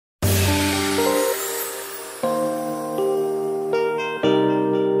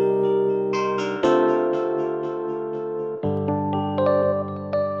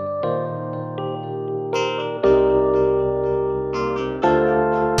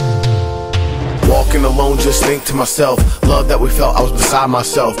broken, alone, just think to myself. Love that we felt, I was beside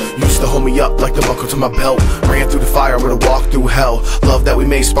myself. You used to hold me up like the buckle to my belt. Ran through the fire, I would've walked through hell. Love that we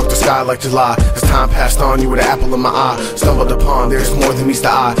made sparked the sky like July. As time passed on, you were the apple in my eye. Stumbled upon, there's more than meets the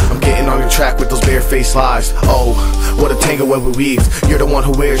eye. I'm getting on your track with those barefaced lies. Oh, what a tangle web we weave. You're the one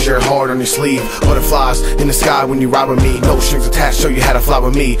who wears your heart on your sleeve. Butterflies in the sky when you ride with me. No strings attached, show you how to fly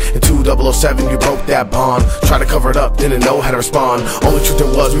with me. In 2007, you broke that bond. Tried to cover it up, didn't know how to respond. Only truth there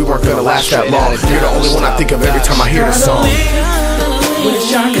was, we weren't gonna last that long. You're the only one I think of every time I hear the song.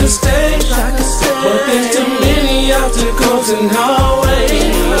 Wish I could stay, but there's too many obstacles in our way.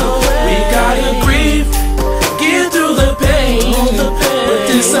 We gotta grieve, get through the pain, but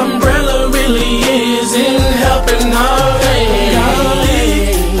this umbrella really isn't helping our way. Gotta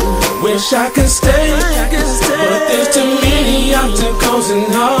leave, wish I could stay, but there's too many obstacles in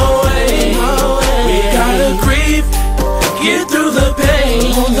our way. We gotta grieve, get through the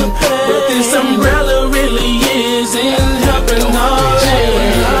pain, but this umbrella really isn't helping our way.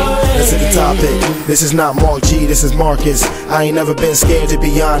 This is the topic. This is not Mark G, this is Marcus. I ain't never been scared to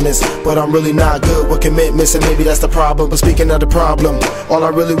be honest, but I'm really not good with commitments, and maybe that's the problem. But speaking of the problem, all I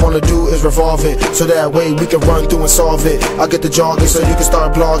really wanna do is revolve it, so that way we can run through and solve it. I'll get the jogging so you can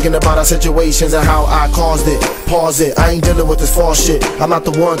start blogging about our situations and how I caused it. Pause it, I ain't dealing with this false shit. I'm not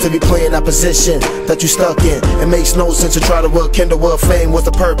the one to be playing that position that you stuck in. It makes no sense to try to kindle world fame with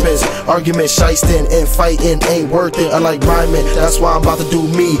a purpose. Argument, shysting, and fighting ain't worth it. I like rhyming, that's why I'm about to do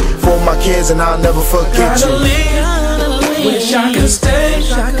me for my kids, and I'll never forget you. Wish I could stay,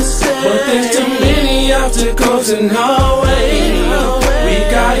 but there's too many obstacles in our way. We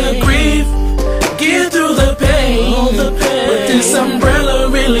gotta grieve, get through the pain, but this umbrella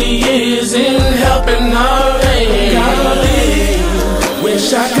really isn't helping our way. Gotta leave,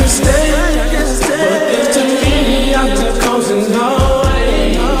 wish I could stay, but there's too many obstacles in our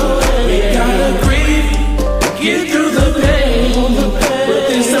way. We gotta grieve, get through the pain, but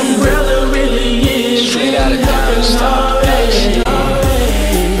this umbrella really isn't helping our way.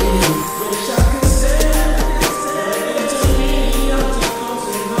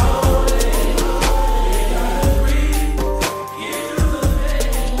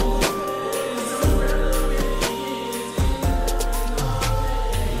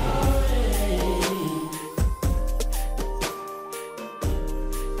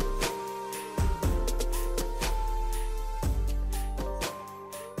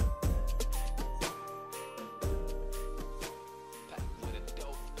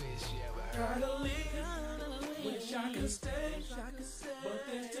 Gotta leave, wish I could stay.